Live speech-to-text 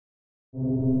It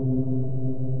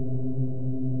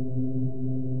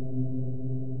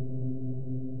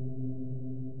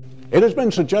has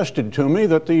been suggested to me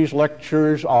that these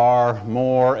lectures are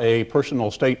more a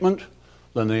personal statement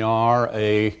than they are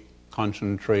a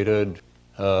concentrated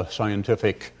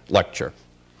scientific lecture.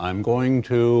 I'm going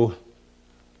to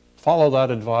follow that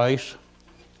advice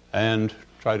and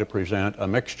try to present a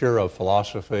mixture of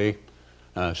philosophy,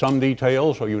 some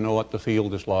details so you know what the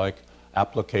field is like,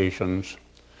 applications,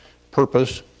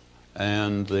 purpose,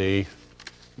 and the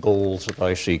goals that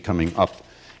I see coming up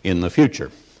in the future.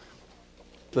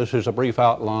 This is a brief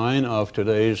outline of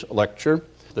today's lecture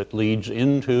that leads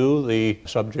into the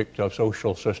subject of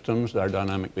social systems, their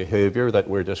dynamic behavior that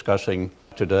we're discussing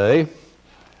today.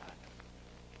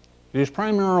 It is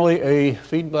primarily a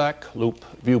feedback loop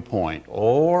viewpoint,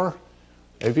 or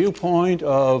a viewpoint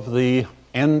of the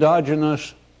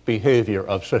endogenous behavior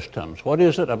of systems. What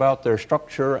is it about their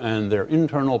structure and their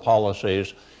internal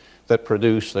policies that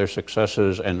produce their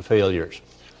successes and failures?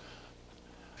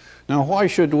 Now, why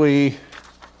should we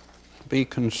be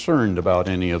concerned about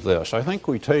any of this? I think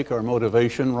we take our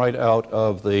motivation right out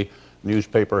of the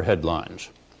newspaper headlines.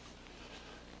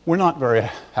 We're not very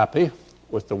happy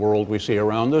with the world we see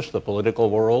around us, the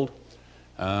political world,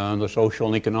 the social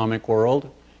and economic world.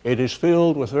 It is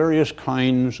filled with various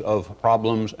kinds of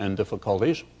problems and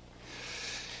difficulties.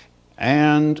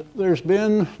 And there's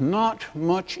been not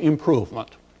much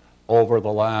improvement over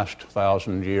the last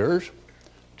 1,000 years,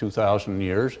 2,000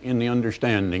 years, in the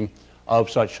understanding of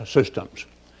such systems.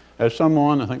 As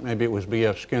someone, I think maybe it was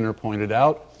B.F. Skinner, pointed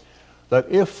out, that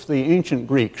if the ancient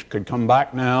Greeks could come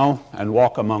back now and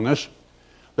walk among us,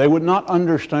 they would not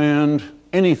understand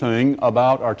anything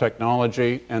about our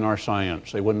technology and our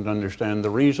science. They wouldn't understand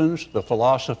the reasons, the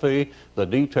philosophy, the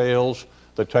details,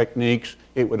 the techniques.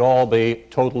 It would all be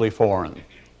totally foreign.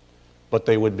 But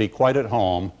they would be quite at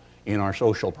home in our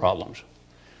social problems.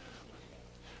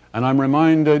 And I'm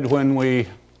reminded when we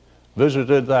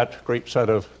visited that great set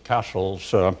of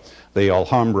castles, the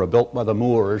Alhambra, built by the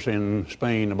Moors in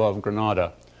Spain above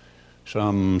Granada,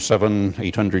 some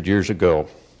 700-800 years ago.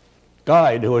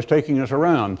 Guide who was taking us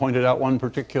around pointed out one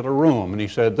particular room, and he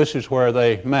said this is where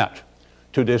they met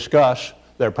to discuss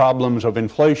their problems of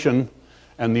inflation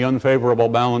and the unfavorable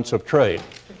balance of trade,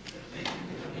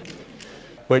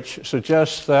 which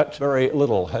suggests that very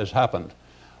little has happened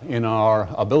in our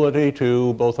ability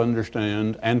to both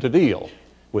understand and to deal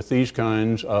with these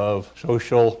kinds of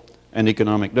social and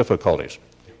economic difficulties.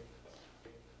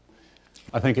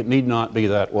 I think it need not be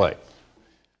that way.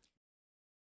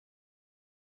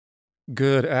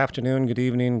 Good afternoon, good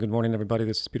evening, good morning, everybody.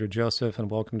 This is Peter Joseph, and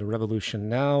welcome to Revolution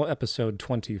Now, episode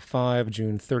 25,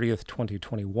 June 30th,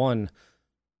 2021.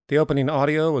 The opening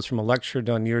audio was from a lecture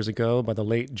done years ago by the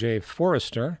late Jay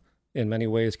Forrester, in many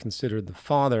ways considered the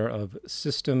father of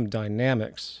system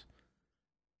dynamics.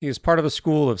 He is part of a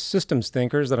school of systems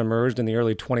thinkers that emerged in the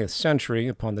early 20th century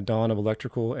upon the dawn of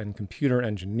electrical and computer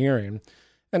engineering,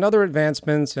 and other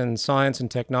advancements in science and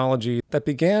technology that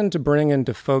began to bring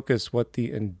into focus what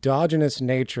the endogenous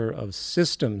nature of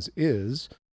systems is,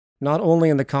 not only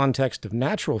in the context of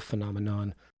natural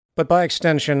phenomenon, but by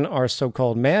extension our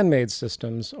so-called man-made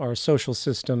systems, our social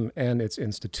system, and its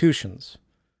institutions.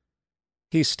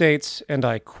 He states, and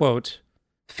I quote,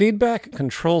 "Feedback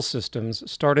control systems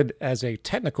started as a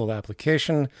technical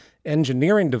application,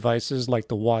 engineering devices like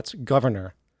the Watts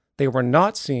governor. They were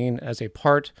not seen as a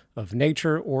part of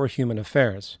nature or human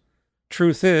affairs.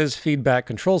 Truth is, feedback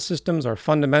control systems are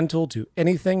fundamental to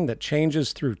anything that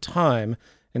changes through time,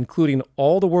 including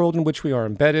all the world in which we are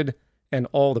embedded and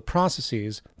all the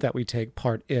processes that we take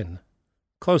part in."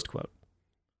 Closed quote.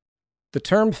 The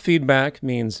term feedback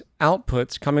means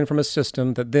outputs coming from a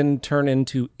system that then turn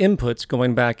into inputs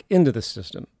going back into the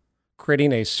system,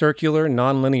 creating a circular,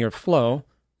 nonlinear flow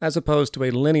as opposed to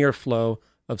a linear flow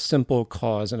of simple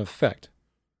cause and effect.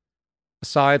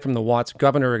 Aside from the Watts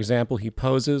governor example he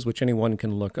poses, which anyone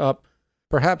can look up,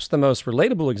 perhaps the most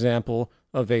relatable example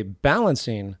of a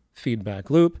balancing feedback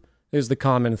loop is the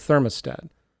common thermostat.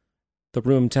 The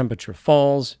room temperature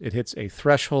falls, it hits a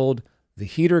threshold, the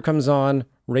heater comes on,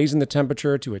 raising the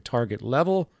temperature to a target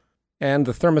level, and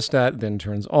the thermostat then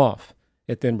turns off.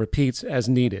 It then repeats as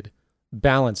needed,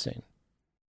 balancing.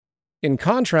 In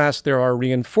contrast, there are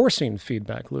reinforcing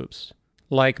feedback loops,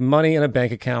 like money in a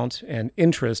bank account and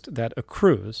interest that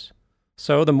accrues.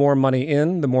 So the more money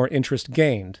in, the more interest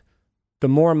gained. The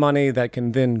more money that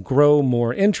can then grow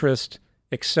more interest,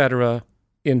 etc.,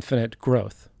 infinite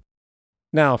growth.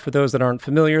 Now, for those that aren't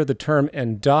familiar, the term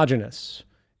endogenous,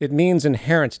 it means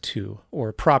inherent to,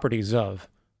 or properties of,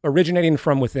 originating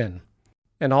from within.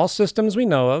 And all systems we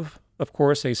know of of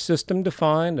course, a system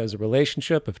defined as a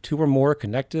relationship of two or more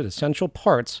connected essential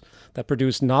parts that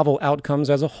produce novel outcomes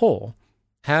as a whole,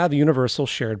 have universal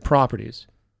shared properties.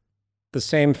 The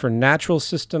same for natural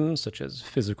systems, such as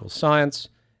physical science,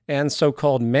 and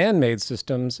so-called man-made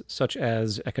systems, such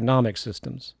as economic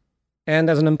systems. And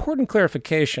as an important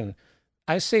clarification,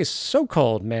 I say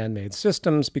so-called man-made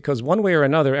systems because one way or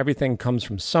another everything comes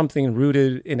from something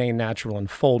rooted in a natural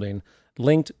unfolding,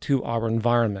 linked to our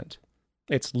environment.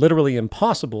 It's literally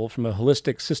impossible from a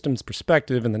holistic systems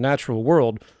perspective in the natural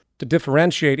world to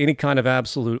differentiate any kind of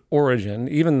absolute origin,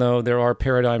 even though there are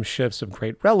paradigm shifts of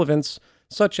great relevance,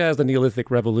 such as the Neolithic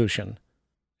Revolution.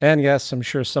 And yes, I'm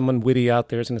sure someone witty out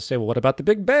there is going to say, well, what about the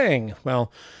Big Bang?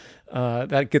 Well,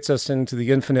 that gets us into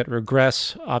the infinite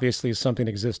regress. Obviously, something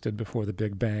existed before the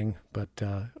Big Bang, but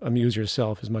amuse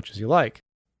yourself as much as you like.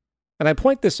 And I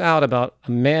point this out about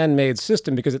a man-made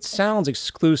system because it sounds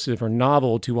exclusive or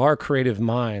novel to our creative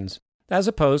minds, as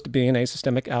opposed to being a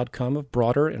systemic outcome of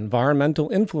broader environmental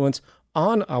influence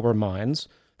on our minds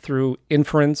through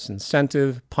inference,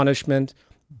 incentive, punishment,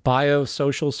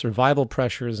 biosocial survival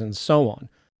pressures, and so on.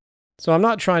 So I'm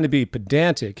not trying to be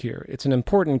pedantic here. It's an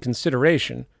important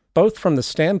consideration, both from the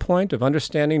standpoint of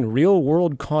understanding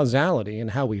real-world causality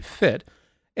and how we fit,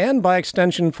 and by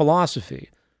extension philosophy.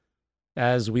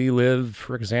 As we live,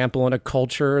 for example, in a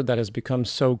culture that has become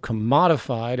so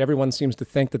commodified, everyone seems to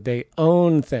think that they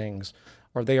own things,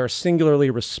 or they are singularly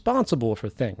responsible for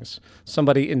things.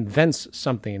 Somebody invents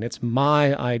something, it's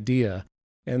my idea,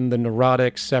 and the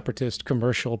neurotic, separatist,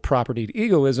 commercial, propertied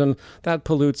egoism that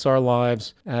pollutes our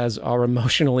lives as our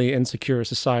emotionally insecure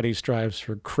society strives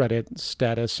for credit,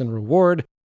 status, and reward.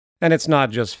 And it's not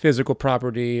just physical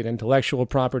property and intellectual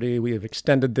property. We have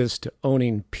extended this to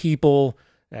owning people,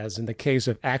 as in the case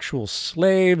of actual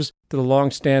slaves, to the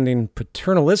long-standing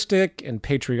paternalistic and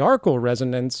patriarchal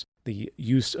resonance, the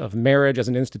use of marriage as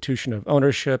an institution of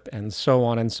ownership, and so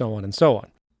on and so on and so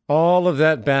on. All of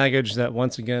that baggage that,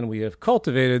 once again, we have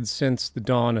cultivated since the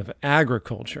dawn of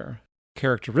agriculture.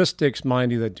 Characteristics,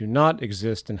 mind you, that do not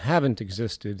exist and haven't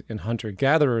existed in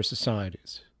hunter-gatherer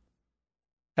societies.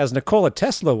 As Nikola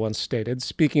Tesla once stated,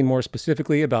 speaking more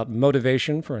specifically about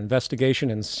motivation for investigation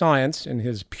in science in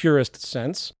his purest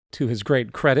sense, to his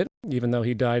great credit, even though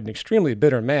he died an extremely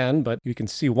bitter man, but you can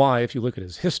see why if you look at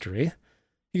his history,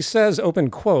 he says, open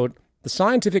quote, "The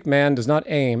scientific man does not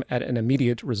aim at an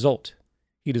immediate result.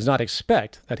 He does not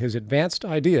expect that his advanced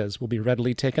ideas will be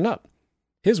readily taken up.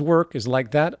 His work is like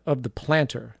that of the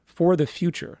planter, for the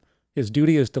future. His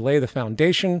duty is to lay the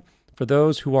foundation for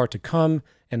those who are to come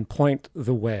and point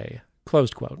the way."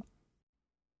 Closed quote.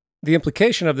 The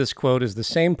implication of this quote is the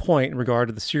same point in regard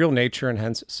to the serial nature and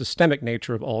hence systemic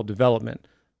nature of all development.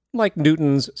 Like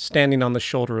Newton's standing on the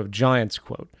shoulder of giants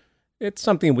quote. It's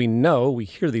something we know, we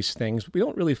hear these things, but we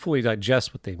don't really fully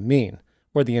digest what they mean,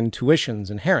 or the intuitions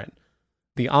inherent.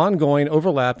 The ongoing,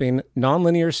 overlapping,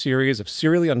 nonlinear series of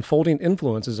serially unfolding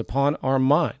influences upon our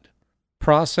mind,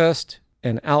 processed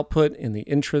and output in the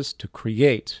interest to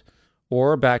create,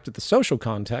 or back to the social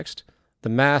context, the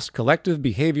mass collective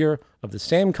behavior of the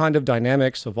same kind of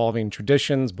dynamics evolving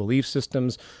traditions, belief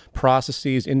systems,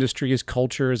 processes, industries,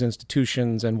 cultures,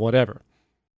 institutions, and whatever.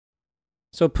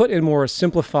 So put in more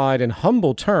simplified and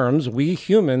humble terms, we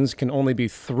humans can only be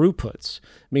throughputs,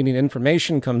 meaning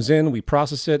information comes in, we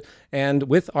process it, and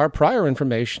with our prior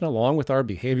information, along with our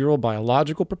behavioral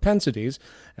biological propensities,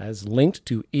 as linked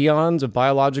to eons of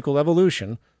biological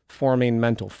evolution, forming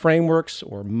mental frameworks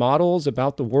or models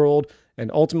about the world, and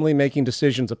ultimately making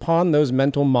decisions upon those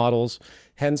mental models,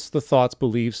 hence the thoughts,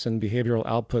 beliefs, and behavioral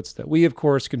outputs that we, of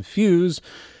course, confuse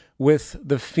with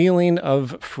the feeling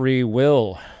of free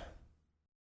will.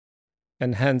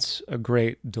 And hence a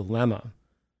great dilemma.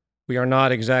 We are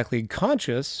not exactly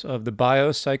conscious of the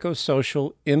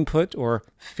biopsychosocial input or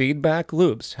feedback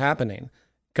loops happening,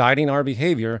 guiding our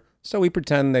behavior, so we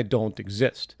pretend they don't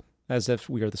exist, as if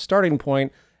we are the starting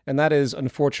point, and that is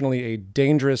unfortunately a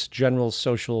dangerous general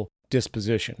social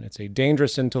disposition. It's a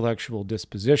dangerous intellectual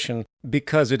disposition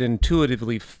because it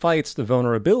intuitively fights the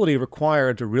vulnerability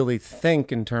required to really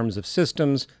think in terms of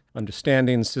systems,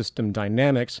 understanding system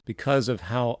dynamics, because of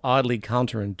how oddly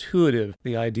counterintuitive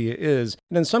the idea is,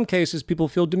 and in some cases people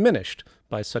feel diminished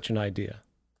by such an idea.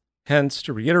 Hence,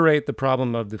 to reiterate the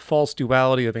problem of the false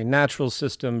duality of a natural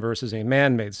system versus a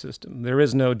man-made system, there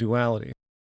is no duality.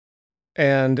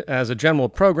 And as a general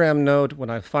program note, when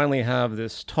I finally have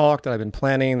this talk that I've been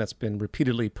planning that's been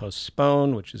repeatedly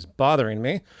postponed, which is bothering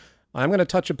me, I'm going to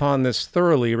touch upon this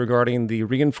thoroughly regarding the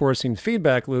reinforcing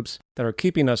feedback loops that are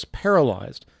keeping us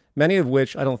paralyzed, many of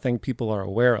which I don't think people are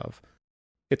aware of.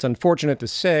 It's unfortunate to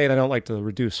say, and I don't like to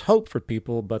reduce hope for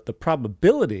people, but the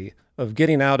probability of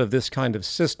getting out of this kind of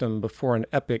system before an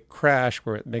epic crash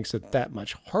where it makes it that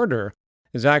much harder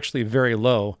is actually very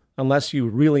low, unless you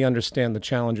really understand the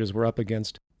challenges we're up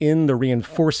against in the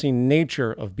reinforcing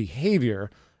nature of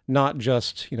behavior, not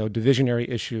just, divisionary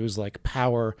issues like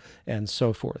power and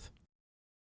so forth.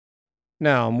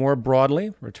 Now, more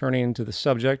broadly, returning to the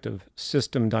subject of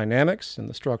system dynamics and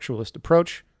the structuralist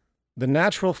approach, the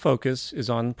natural focus is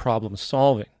on problem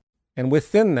solving, and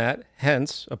within that,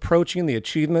 hence, approaching the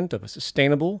achievement of a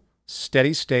sustainable,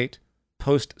 steady state,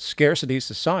 post-scarcity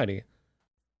society.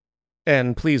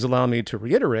 And please allow me to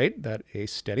reiterate that a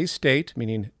steady state,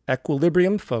 meaning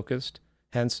equilibrium-focused,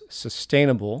 hence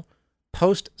sustainable,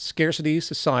 post-scarcity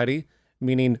society,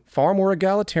 meaning far more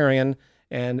egalitarian,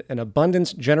 and an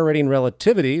abundance-generating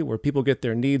relativity where people get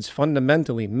their needs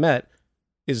fundamentally met,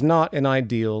 is not an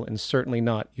ideal and certainly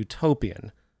not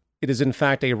utopian. It is in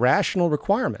fact a rational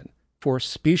requirement for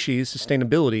species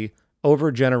sustainability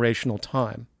over generational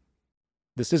time.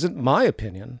 This isn't my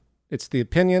opinion. It's the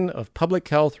opinion of public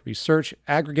health research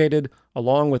aggregated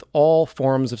along with all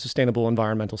forms of sustainable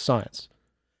environmental science.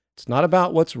 It's not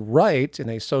about what's right in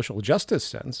a social justice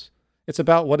sense. It's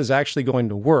about what is actually going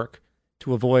to work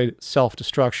to avoid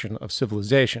self-destruction of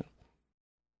civilization.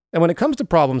 And when it comes to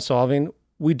problem solving,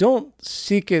 we don't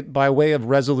seek it by way of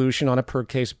resolution on a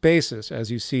per-case basis,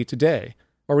 as you see today,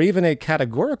 or even a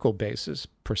categorical basis,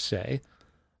 per se,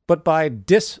 but by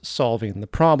dis-solving the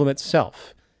problem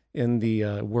itself, in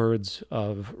the words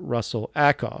of Russell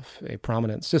Ackoff, a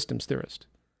prominent systems theorist,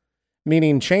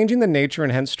 meaning changing the nature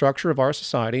and hence structure of our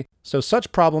society so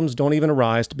such problems don't even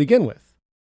arise to begin with.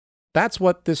 That's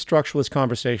what this structuralist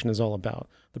conversation is all about,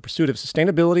 the pursuit of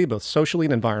sustainability both socially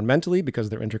and environmentally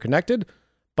because they're interconnected,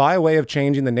 by way of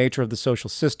changing the nature of the social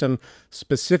system,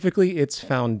 specifically its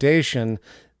foundation,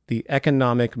 the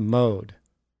economic mode,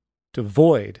 to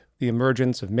void the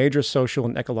emergence of major social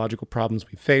and ecological problems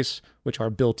we face, which are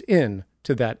built in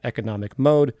to that economic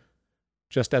mode.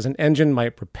 Just as an engine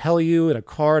might propel you in a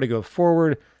car to go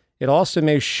forward, it also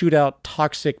may shoot out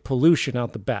toxic pollution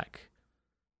out the back.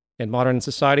 In modern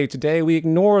society today, we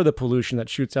ignore the pollution that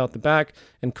shoots out the back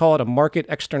and call it a market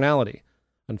externality.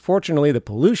 Unfortunately, the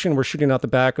pollution we're shooting out the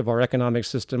back of our economic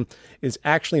system is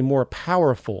actually more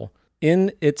powerful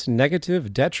in its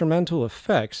negative, detrimental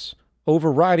effects,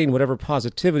 overriding whatever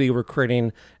positivity we're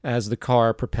creating as the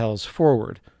car propels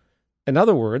forward. In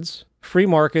other words, free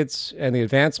markets and the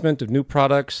advancement of new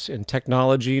products and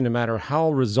technology, no matter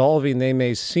how resolving they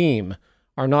may seem,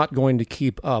 are not going to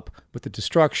keep up with the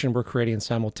destruction we're creating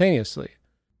simultaneously.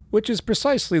 Which is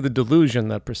precisely the delusion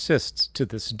that persists to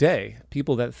this day.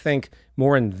 People that think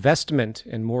more investment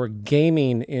and more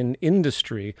gaming in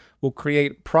industry will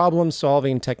create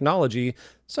problem-solving technology,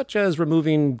 such as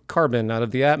removing carbon out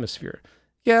of the atmosphere.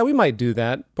 Yeah, we might do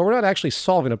that, but we're not actually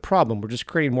solving a problem, we're just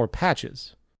creating more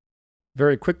patches.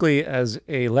 Very quickly, as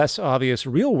a less obvious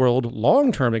real-world,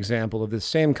 long-term example of this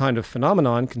same kind of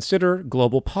phenomenon, consider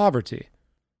global poverty.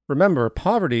 Remember,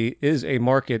 poverty is a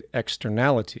market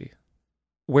externality.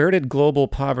 Where did global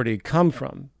poverty come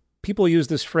from? People use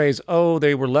this phrase, oh,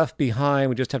 they were left behind,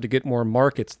 we just have to get more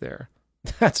markets there.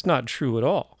 That's not true at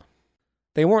all.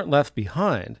 They weren't left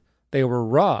behind. They were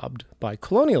robbed by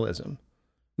colonialism.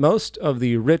 Most of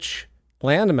the rich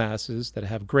land masses that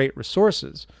have great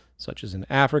resources, such as in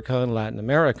Africa and Latin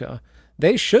America,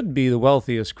 they should be the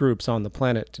wealthiest groups on the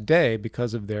planet today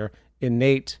because of their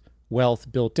innate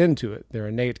wealth built into it, their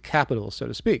innate capital, so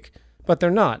to speak. But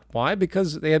they're not. Why?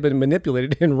 Because they had been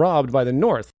manipulated and robbed by the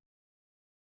North.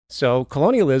 So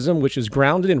colonialism, which is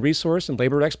grounded in resource and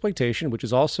labor exploitation, which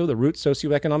is also the root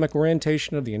socioeconomic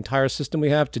orientation of the entire system we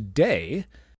have today,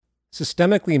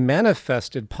 systemically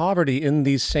manifested poverty in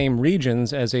these same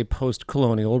regions as a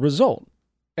post-colonial result.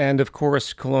 And of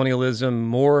course, colonialism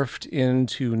morphed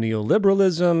into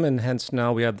neoliberalism, and hence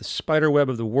now we have the spiderweb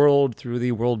of the world through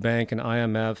the World Bank and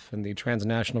IMF and the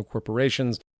transnational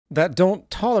corporations that don't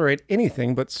tolerate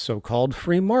anything but so-called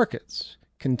free markets,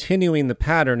 continuing the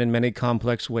pattern in many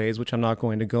complex ways, which I'm not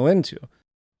going to go into.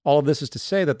 All of this is to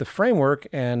say that the framework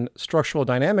and structural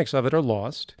dynamics of it are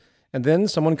lost, and then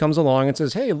someone comes along and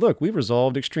says, hey, look, we've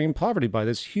resolved extreme poverty by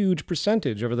this huge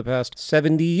percentage over the past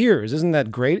 70 years. Isn't that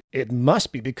great? It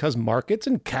must be because markets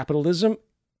and capitalism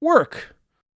work.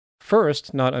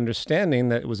 First, not understanding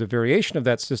that it was a variation of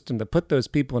that system that put those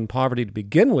people in poverty to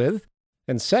begin with,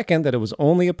 and second, that it was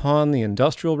only upon the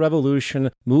Industrial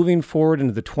Revolution moving forward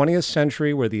into the 20th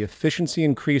century where the efficiency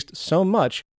increased so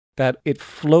much that it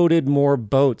floated more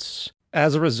boats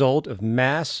as a result of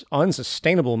mass,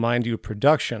 unsustainable, mind you,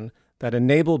 production that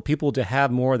enabled people to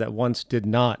have more that once did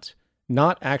not,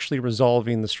 not actually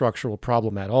resolving the structural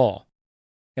problem at all.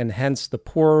 And hence the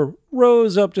poor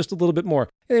rose up just a little bit more.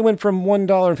 And they went from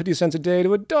 $1.50 a day to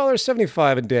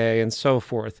 $1.75 a day and so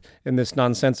forth in this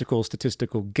nonsensical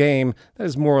statistical game that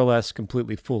is more or less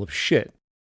completely full of shit.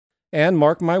 And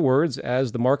mark my words,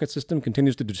 as the market system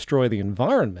continues to destroy the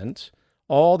environment,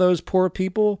 all those poor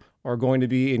people are going to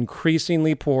be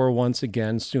increasingly poor once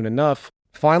again soon enough,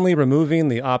 finally removing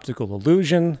the optical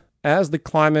illusion as the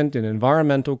climate and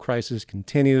environmental crisis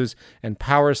continues and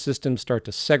power systems start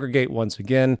to segregate once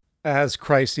again, as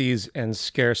crises and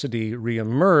scarcity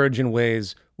reemerge in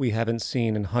ways we haven't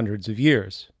seen in hundreds of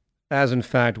years, as in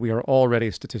fact we are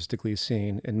already statistically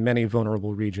seeing in many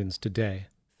vulnerable regions today.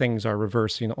 Things are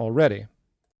reversing already.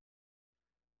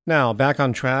 Now, back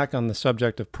on track on the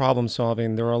subject of problem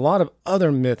solving, there are a lot of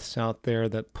other myths out there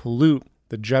that pollute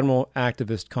the general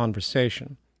activist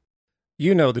conversation.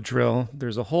 You know the drill.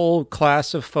 There's a whole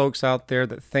class of folks out there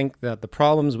that think that the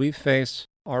problems we face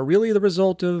are really the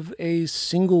result of a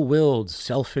single-willed,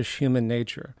 selfish human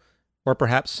nature, or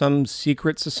perhaps some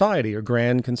secret society or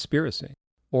grand conspiracy,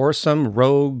 or some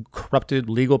rogue, corrupted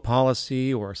legal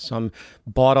policy, or some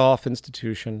bought-off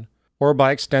institution, or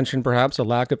by extension perhaps a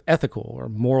lack of ethical or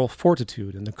moral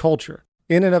fortitude in the culture,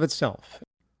 in and of itself.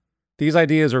 These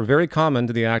ideas are very common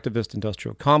to the activist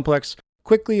industrial complex,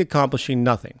 quickly accomplishing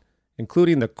nothing,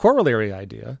 including the corollary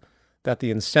idea that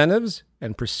the incentives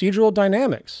and procedural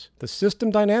dynamics, the system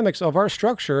dynamics of our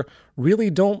structure, really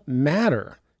don't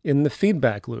matter in the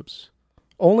feedback loops.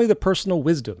 Only the personal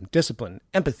wisdom, discipline,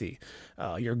 empathy,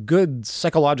 your good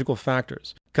psychological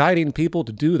factors, guiding people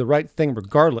to do the right thing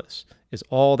regardless, is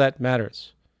all that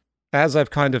matters, as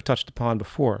I've kind of touched upon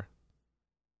before.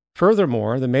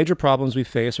 Furthermore, the major problems we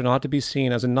face are not to be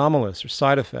seen as anomalous or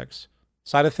side effects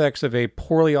of a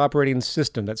poorly operating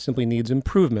system that simply needs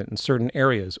improvement in certain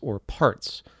areas or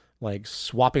parts, like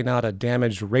swapping out a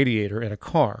damaged radiator in a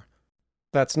car.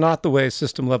 That's not the way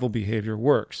system-level behavior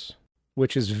works,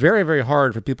 which is very, very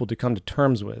hard for people to come to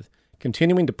terms with,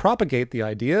 continuing to propagate the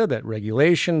idea that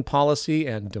regulation, policy,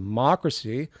 and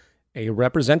democracy, a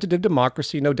representative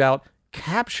democracy no doubt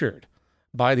captured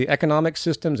by the economic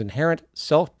system's inherent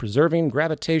self-preserving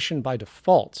gravitation by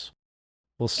default,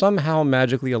 will somehow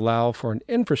magically allow for an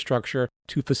infrastructure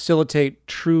to facilitate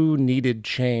true needed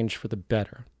change for the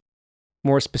better.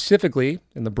 More specifically,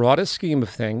 in the broadest scheme of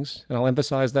things, and I'll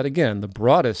emphasize that again, the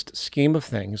broadest scheme of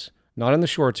things, not in the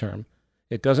short term,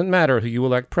 it doesn't matter who you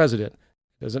elect president.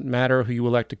 It doesn't matter who you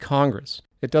elect to Congress.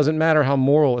 It doesn't matter how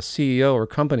moral a CEO or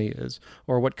company is,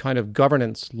 or what kind of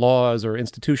governance, laws, or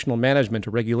institutional management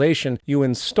or regulation you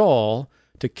install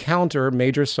to counter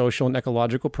major social and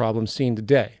ecological problems seen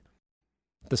today.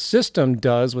 The system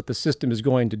does what the system is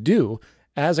going to do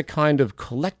as a kind of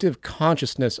collective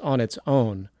consciousness on its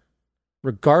own,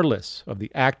 regardless of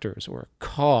the actors or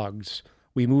cogs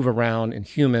we move around in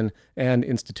human and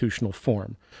institutional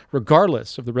form,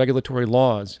 regardless of the regulatory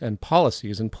laws and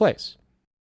policies in place.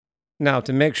 Now,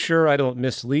 to make sure I don't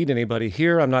mislead anybody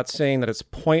here, I'm not saying that it's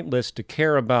pointless to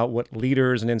care about what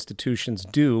leaders and institutions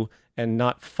do and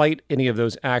not fight any of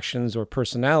those actions or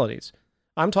personalities.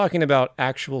 I'm talking about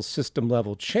actual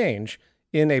system-level change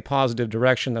in a positive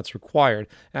direction that's required,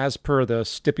 as per the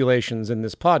stipulations in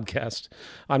this podcast.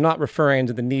 I'm not referring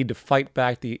to the need to fight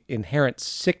back the inherent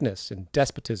sickness and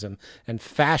despotism and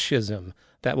fascism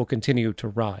that will continue to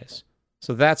rise.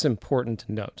 So that's important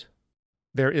to note.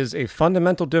 There is a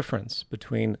fundamental difference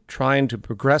between trying to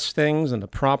progress things in the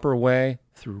proper way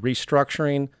through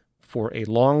restructuring for a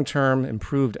long-term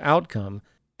improved outcome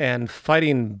and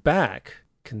fighting back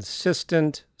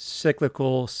consistent,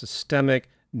 cyclical, systemic,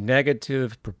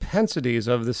 negative propensities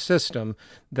of the system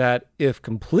that, if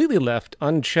completely left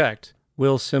unchecked,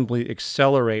 will simply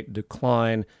accelerate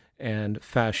decline and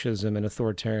fascism and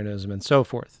authoritarianism and so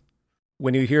forth.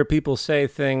 When you hear people say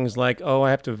things like, oh, I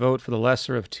have to vote for the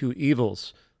lesser of two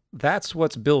evils, that's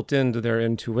what's built into their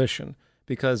intuition,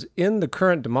 because in the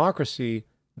current democracy,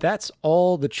 that's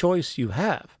all the choice you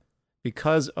have,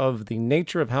 because of the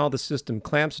nature of how the system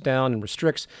clamps down and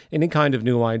restricts any kind of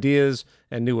new ideas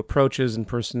and new approaches and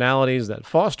personalities that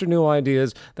foster new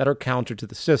ideas that are counter to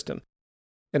the system.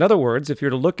 In other words, if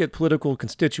you're to look at political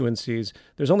constituencies,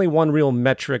 there's only one real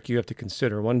metric you have to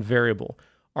consider, one variable.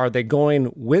 Are they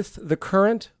going with the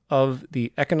current of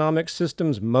the economic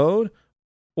system's mode,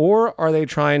 or are they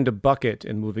trying to buck it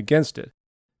and move against it?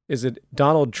 Is it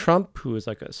Donald Trump, who is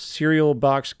like a cereal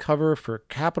box cover for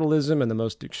capitalism in the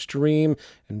most extreme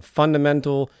and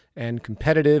fundamental and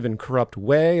competitive and corrupt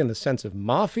way in the sense of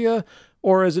mafia?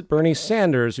 Or is it Bernie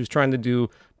Sanders, who's trying to do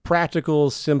practical,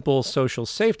 simple social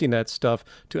safety net stuff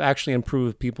to actually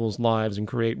improve people's lives and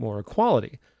create more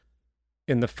equality?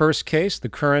 In the first case, the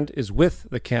current is with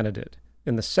the candidate.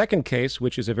 In the second case,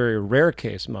 which is a very rare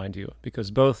case, mind you,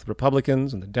 because both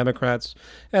Republicans and the Democrats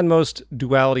and most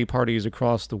duality parties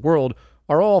across the world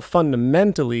are all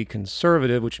fundamentally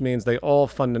conservative, which means they all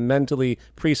fundamentally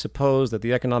presuppose that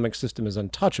the economic system is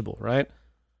untouchable, right?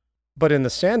 But in the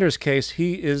Sanders case,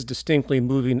 he is distinctly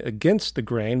moving against the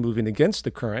grain, moving against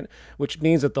the current, which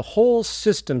means that the whole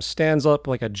system stands up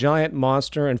like a giant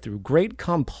monster, and through great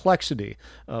complexity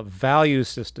of value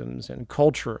systems and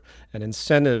culture and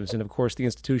incentives, and of course the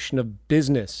institution of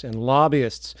business and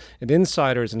lobbyists and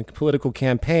insiders and political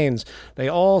campaigns, they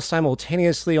all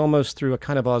simultaneously, almost through a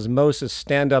kind of osmosis,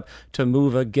 stand up to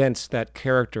move against that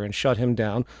character and shut him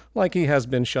down, like he has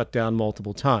been shut down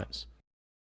multiple times.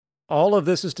 All of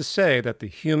this is to say that the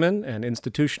human and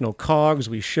institutional cogs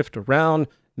we shift around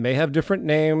may have different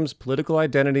names, political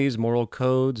identities, moral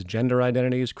codes, gender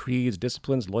identities, creeds,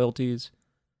 disciplines, loyalties.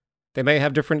 They may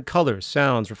have different colors,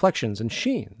 sounds, reflections, and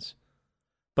sheens.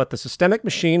 But the systemic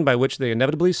machine by which they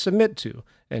inevitably submit to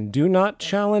and do not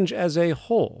challenge as a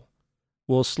whole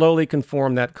will slowly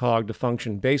conform that cog to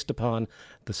function based upon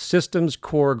the system's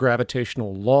core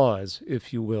gravitational laws,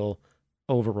 if you will,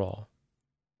 overall.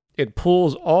 It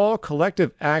pulls all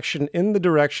collective action in the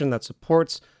direction that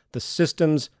supports the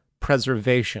system's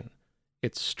preservation,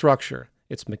 its structure,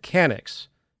 its mechanics,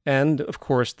 and, of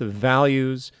course, the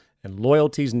values and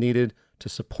loyalties needed to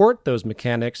support those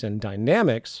mechanics and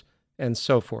dynamics, and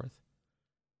so forth.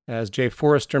 As Jay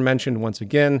Forrester mentioned once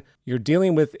again, you're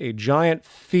dealing with a giant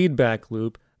feedback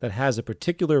loop that has a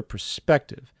particular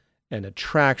perspective and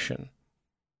attraction.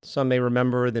 Some may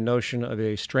remember the notion of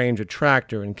a strange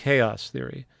attractor in chaos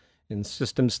theory. In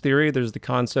systems theory, there's the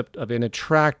concept of an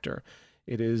attractor.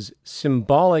 It is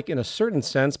symbolic in a certain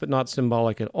sense, but not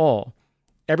symbolic at all.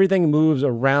 Everything moves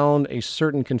around a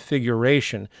certain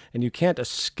configuration, and you can't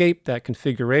escape that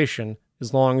configuration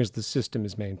as long as the system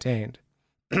is maintained.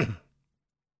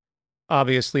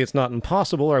 Obviously, it's not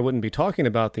impossible, or I wouldn't be talking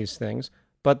about these things,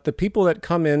 but the people that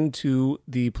come into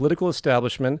the political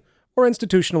establishment or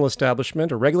institutional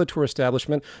establishment or regulatory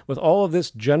establishment with all of this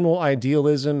general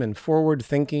idealism and forward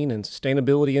thinking and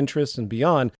sustainability interests and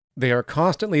beyond, they are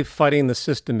constantly fighting the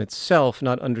system itself,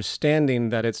 not understanding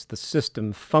that it's the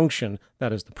system function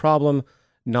that is the problem,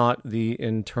 not the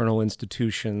internal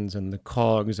institutions and the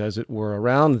cogs, as it were,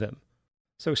 around them.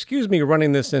 So excuse me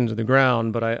running this into the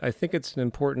ground, but I think it's an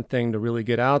important thing to really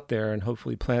get out there and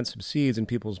hopefully plant some seeds in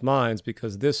people's minds,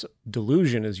 because this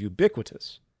delusion is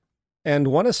ubiquitous. And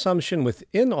one assumption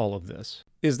within all of this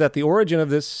is that the origin of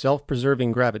this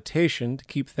self-preserving gravitation to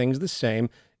keep things the same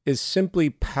is simply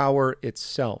power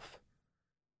itself.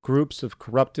 Groups of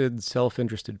corrupted,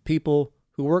 self-interested people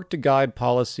who work to guide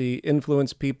policy,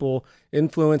 influence people,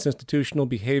 influence institutional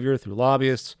behavior through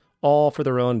lobbyists, all for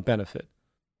their own benefit.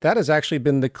 That has actually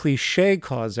been the cliché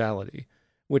causality,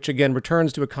 which again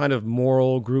returns to a kind of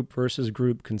moral group versus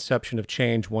group conception of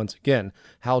change once again.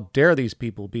 How dare these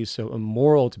people be so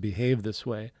immoral to behave this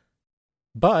way?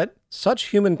 But such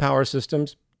human power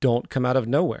systems don't come out of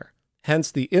nowhere.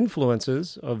 Hence the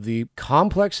influences of the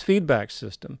complex feedback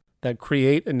system that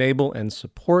create, enable, and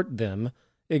support them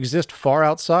exist far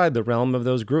outside the realm of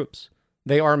those groups.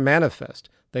 They are manifest.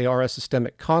 They are a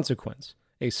systemic consequence,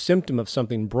 a symptom of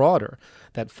something broader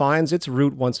that finds its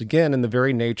root once again in the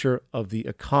very nature of the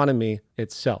economy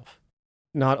itself.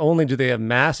 Not only do they have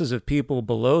masses of people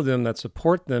below them that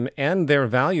support them and their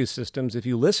value systems, if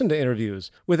you listen to interviews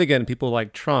with, again, people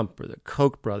like Trump or the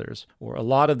Koch brothers, or a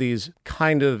lot of these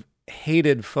kind of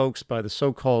hated folks by the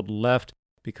so-called left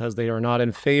because they are not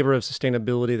in favor of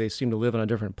sustainability, they seem to live on a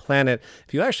different planet.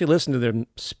 If you actually listen to them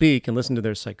speak and listen to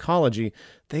their psychology,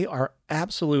 they are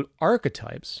absolute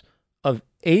archetypes of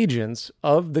agents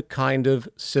of the kind of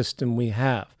system we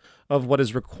have, of what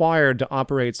is required to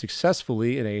operate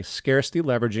successfully in a scarcity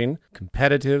leveraging,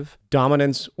 competitive,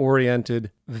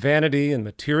 dominance-oriented, vanity and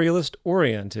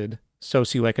materialist-oriented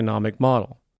socioeconomic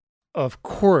model. Of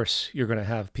course you're going to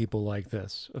have people like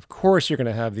this. Of course you're going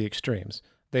to have the extremes.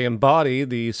 They embody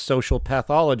the social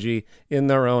pathology in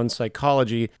their own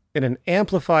psychology in an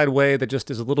amplified way that just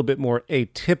is a little bit more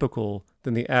atypical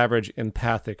than the average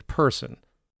empathic person.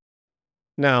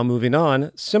 Now, moving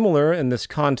on, similar in this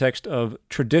context of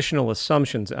traditional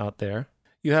assumptions out there,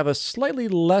 you have a slightly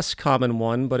less common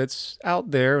one, but it's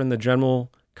out there in the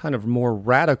general kind of more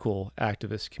radical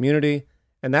activist community,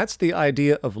 and that's the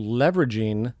idea of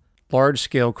leveraging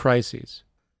large-scale crises,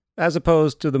 as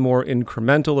opposed to the more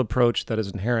incremental approach that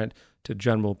is inherent to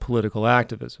general political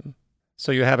activism.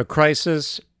 So you have a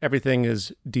crisis, everything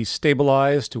is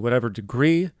destabilized to whatever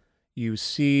degree. You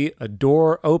see a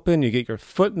door open, you get your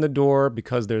foot in the door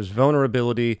because there's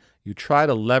vulnerability. You try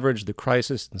to leverage the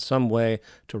crisis in some way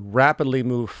to rapidly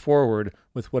move forward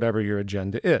with whatever your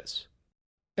agenda is.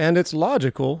 And it's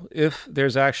logical if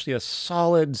there's actually a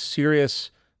solid, serious,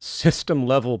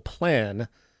 system-level plan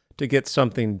to get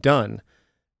something done.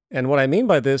 And what I mean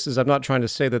by this is I'm not trying to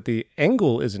say that the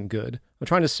angle isn't good. I'm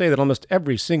trying to say that almost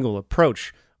every single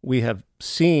approach we have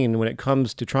seen when it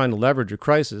comes to trying to leverage a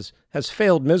crisis has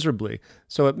failed miserably.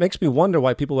 So it makes me wonder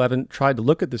why people haven't tried to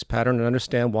look at this pattern and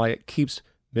understand why it keeps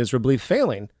miserably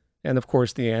failing. And of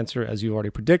course, the answer, as you already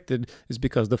predicted, is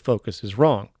because the focus is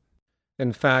wrong.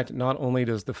 In fact, not only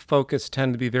does the focus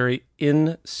tend to be very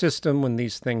in-system when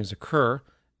these things occur,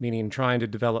 meaning trying to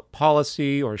develop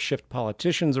policy or shift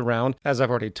politicians around, as I've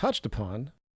already touched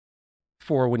upon,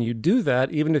 for when you do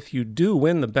that, even if you do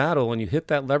win the battle and you hit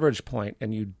that leverage point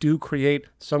and you do create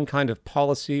some kind of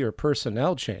policy or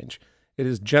personnel change, it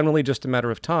is generally just a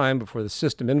matter of time before the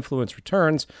system influence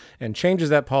returns and changes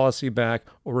that policy back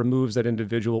or removes that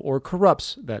individual or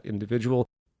corrupts that individual,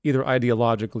 either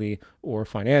ideologically or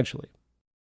financially.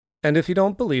 And if you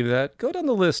don't believe that, go down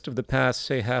the list of the past,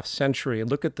 say, half century and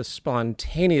look at the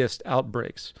spontaneous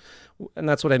outbreaks. And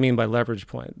that's what I mean by leverage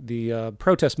point. The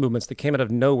protest movements that came out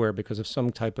of nowhere because of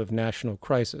some type of national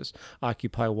crisis,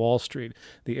 Occupy Wall Street,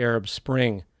 the Arab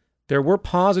Spring. There were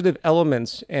positive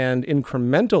elements and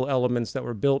incremental elements that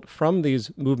were built from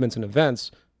these movements and events.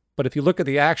 But if you look at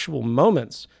the actual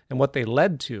moments and what they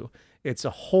led to, it's a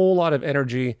whole lot of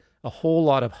energy, a whole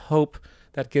lot of hope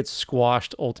that gets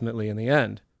squashed ultimately in the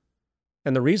end.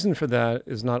 And the reason for that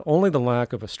is not only the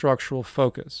lack of a structural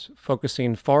focus,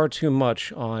 focusing far too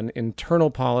much on internal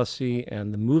policy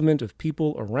and the movement of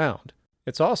people around.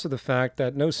 It's also the fact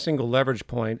that no single leverage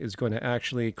point is going to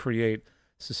actually create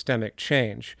systemic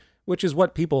change, which is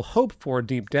what people hope for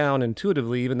deep down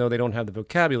intuitively, even though they don't have the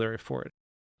vocabulary for it,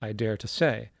 I dare to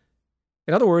say.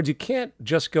 In other words, you can't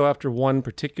just go after one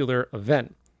particular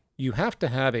event. You have to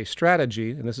have a strategy,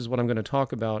 and this is what I'm going to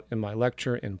talk about in my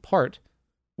lecture in part,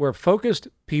 where focused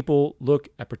people look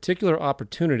at particular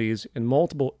opportunities in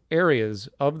multiple areas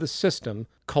of the system,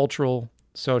 cultural,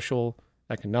 social,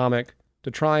 economic,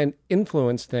 to try and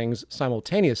influence things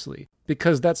simultaneously,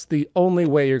 because that's the only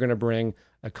way you're going to bring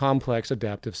a complex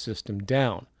adaptive system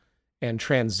down and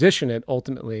transition it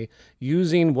ultimately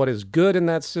using what is good in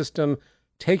that system,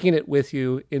 taking it with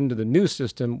you into the new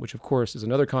system, which of course is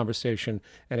another conversation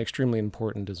and extremely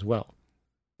important as well.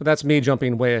 But that's me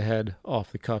jumping way ahead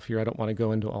off the cuff here. I don't want to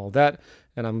go into all that,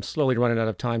 and I'm slowly running out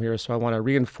of time here, so I want to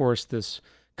reinforce this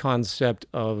concept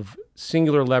of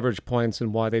singular leverage points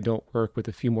and why they don't work with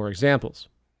a few more examples.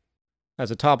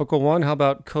 As a topical one, how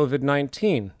about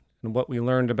COVID-19 and what we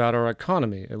learned about our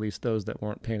economy, at least those that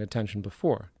weren't paying attention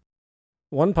before?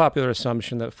 One popular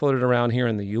assumption that floated around here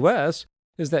in the U.S.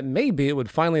 is that maybe it would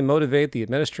finally motivate the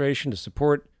administration to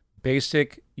support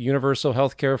basic universal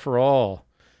health care for all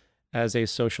as a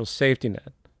social safety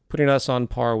net, putting us on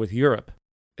par with Europe,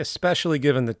 especially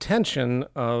given the tension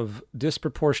of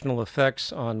disproportional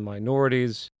effects on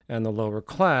minorities and the lower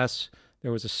class.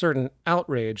 There was a certain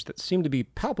outrage that seemed to be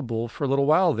palpable for a little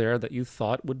while there that you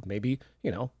thought would maybe,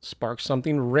 spark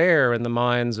something rare in the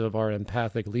minds of our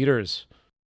empathic leaders.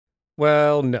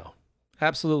 Well, no,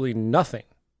 absolutely nothing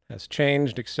has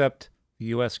changed except the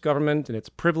U.S. government and its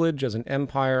privilege as an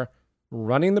empire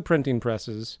running the printing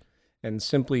presses and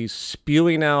simply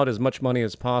spewing out as much money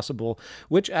as possible,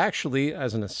 which actually,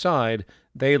 as an aside,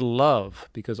 they love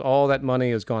because all that money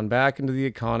has gone back into the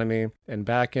economy and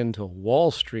back into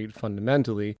Wall Street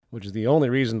fundamentally, which is the only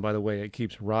reason, by the way, it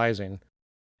keeps rising.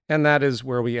 And that is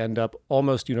where we end up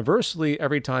almost universally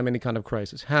every time any kind of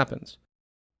crisis happens.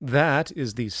 That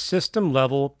is the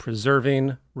system-level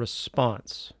preserving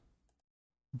response.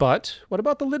 But what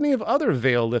about the litany of other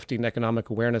veil-lifting economic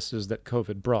awarenesses that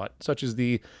COVID brought, such as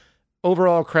the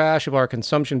overall crash of our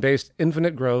consumption-based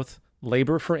infinite growth,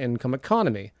 labor for income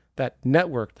economy, that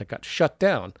network that got shut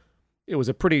down? It was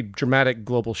a pretty dramatic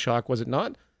global shock, was it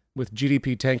not? With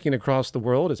GDP tanking across the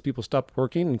world as people stopped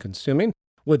working and consuming,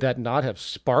 would that not have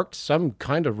sparked some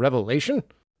kind of revelation?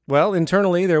 Well,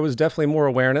 internally, there was definitely more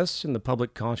awareness in the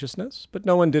public consciousness, but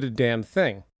no one did a damn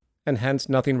thing. And hence,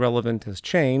 nothing relevant has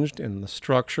changed in the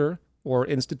structure or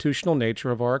institutional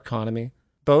nature of our economy,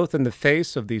 both in the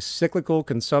face of the cyclical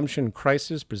consumption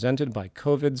crisis presented by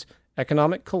COVID's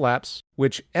economic collapse,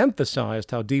 which emphasized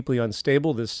how deeply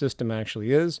unstable this system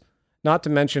actually is, not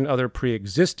to mention other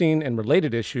pre-existing and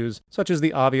related issues, such as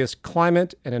the obvious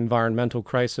climate and environmental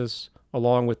crisis,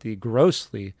 along with the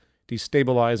grossly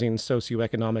destabilizing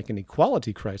socioeconomic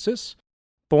inequality crisis,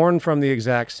 born from the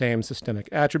exact same systemic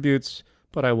attributes,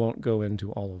 but I won't go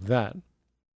into all of that.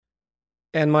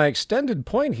 And my extended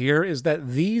point here is that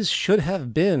these should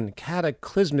have been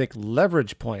cataclysmic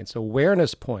leverage points,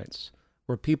 awareness points,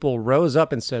 where people rose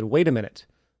up and said, wait a minute,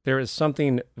 there is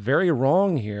something very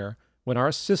wrong here when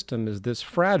our system is this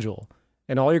fragile,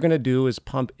 and all you're going to do is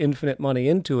pump infinite money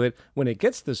into it when it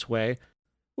gets this way,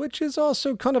 which is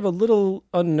also kind of a little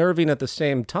unnerving at the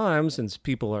same time since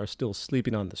people are still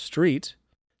sleeping on the street.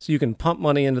 So you can pump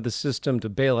money into the system to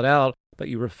bail it out, but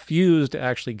you refuse to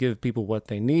actually give people what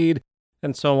they need,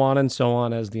 and so on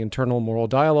as the internal moral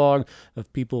dialogue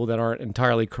of people that aren't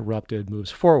entirely corrupted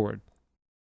moves forward.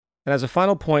 And as a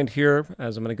final point here,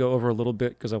 as I'm going to go over a little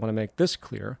bit because I want to make this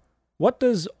clear, what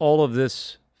does all of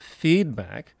this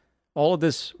feedback, all of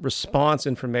this response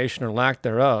information or lack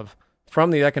thereof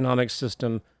from the economic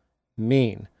system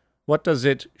mean? What does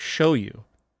it show you?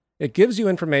 It gives you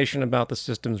information about the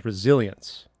system's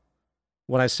resilience.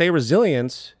 When I say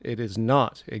resilience, it is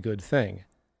not a good thing.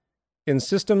 In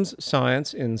systems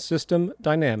science, in system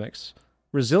dynamics,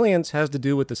 resilience has to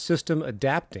do with the system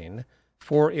adapting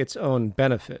for its own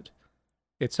benefit.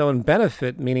 Its own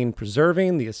benefit meaning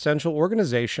preserving the essential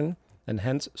organization and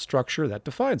hence structure that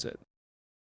defines it.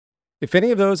 If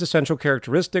any of those essential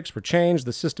characteristics were changed,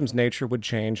 the system's nature would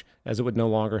change as it would no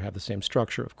longer have the same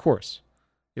structure, of course.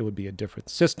 It would be a different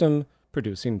system,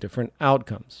 producing different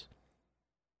outcomes.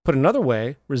 Put another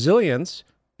way, resilience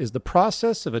is the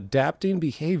process of adapting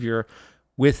behavior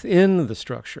within the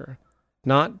structure,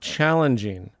 not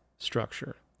challenging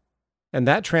structure. And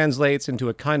that translates into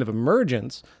a kind of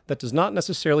emergence that does not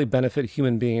necessarily benefit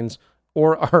human beings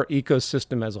or our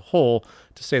ecosystem as a whole,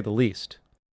 to say the least.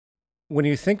 When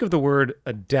you think of the word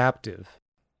adaptive,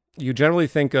 you generally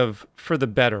think of for the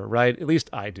better, right? At least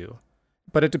I do.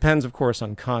 But it depends, of course,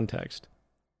 on context.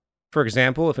 For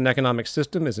example, if an economic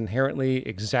system is inherently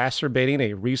exacerbating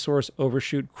a resource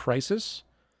overshoot crisis,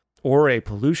 or a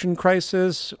pollution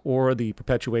crisis, or the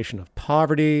perpetuation of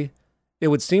poverty, it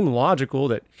would seem logical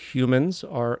that humans,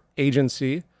 our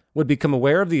agency, would become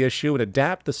aware of the issue and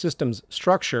adapt the system's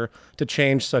structure to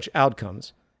change such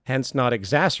outcomes, hence not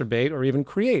exacerbate or even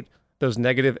create those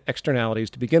negative externalities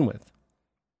to begin with.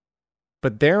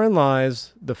 But therein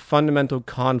lies the fundamental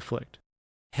conflict,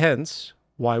 hence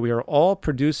why we are all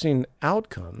producing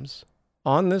outcomes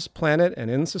on this planet and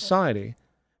in society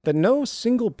that no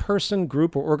single person,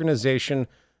 group, or organization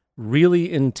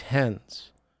really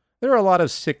intends. There are a lot of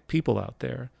sick people out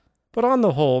there, but on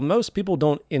the whole, most people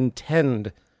don't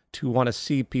intend to want to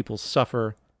see people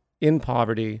suffer in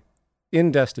poverty,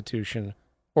 in destitution,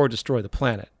 or destroy the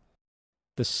planet.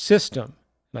 The system,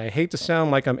 and I hate to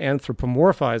sound like I'm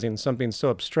anthropomorphizing something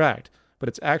so abstract, but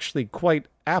it's actually quite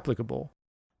applicable.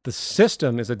 The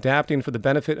system is adapting for the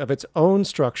benefit of its own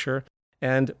structure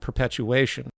and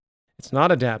perpetuation. It's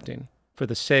not adapting for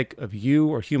the sake of you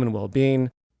or human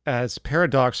well-being, as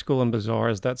paradoxical and bizarre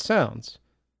as that sounds.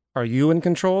 Are you in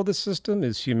control of the system?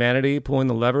 Is humanity pulling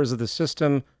the levers of the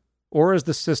system? Or is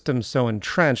the system so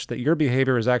entrenched that your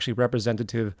behavior is actually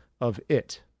representative of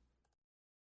it?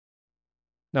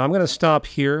 Now, I'm going to stop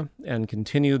here and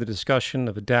continue the discussion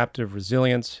of adaptive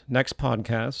resilience next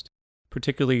podcast,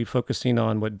 particularly focusing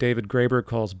on what David Graeber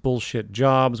calls bullshit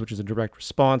jobs, which is a direct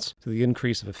response to the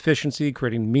increase of efficiency,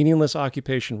 creating meaningless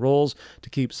occupation roles to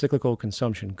keep cyclical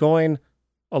consumption going,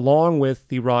 along with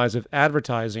the rise of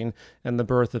advertising and the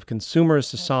birth of consumer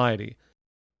society,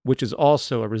 which is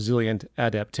also a resilient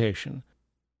adaptation.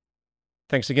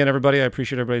 Thanks again, everybody. I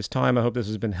appreciate everybody's time. I hope this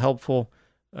has been helpful.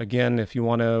 Again, if you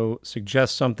want to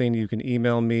suggest something, you can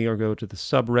email me or go to the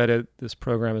subreddit. This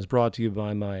program is brought to you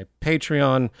by my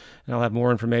Patreon, and I'll have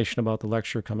more information about the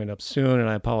lecture coming up soon, and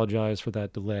I apologize for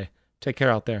that delay. Take care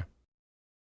out there.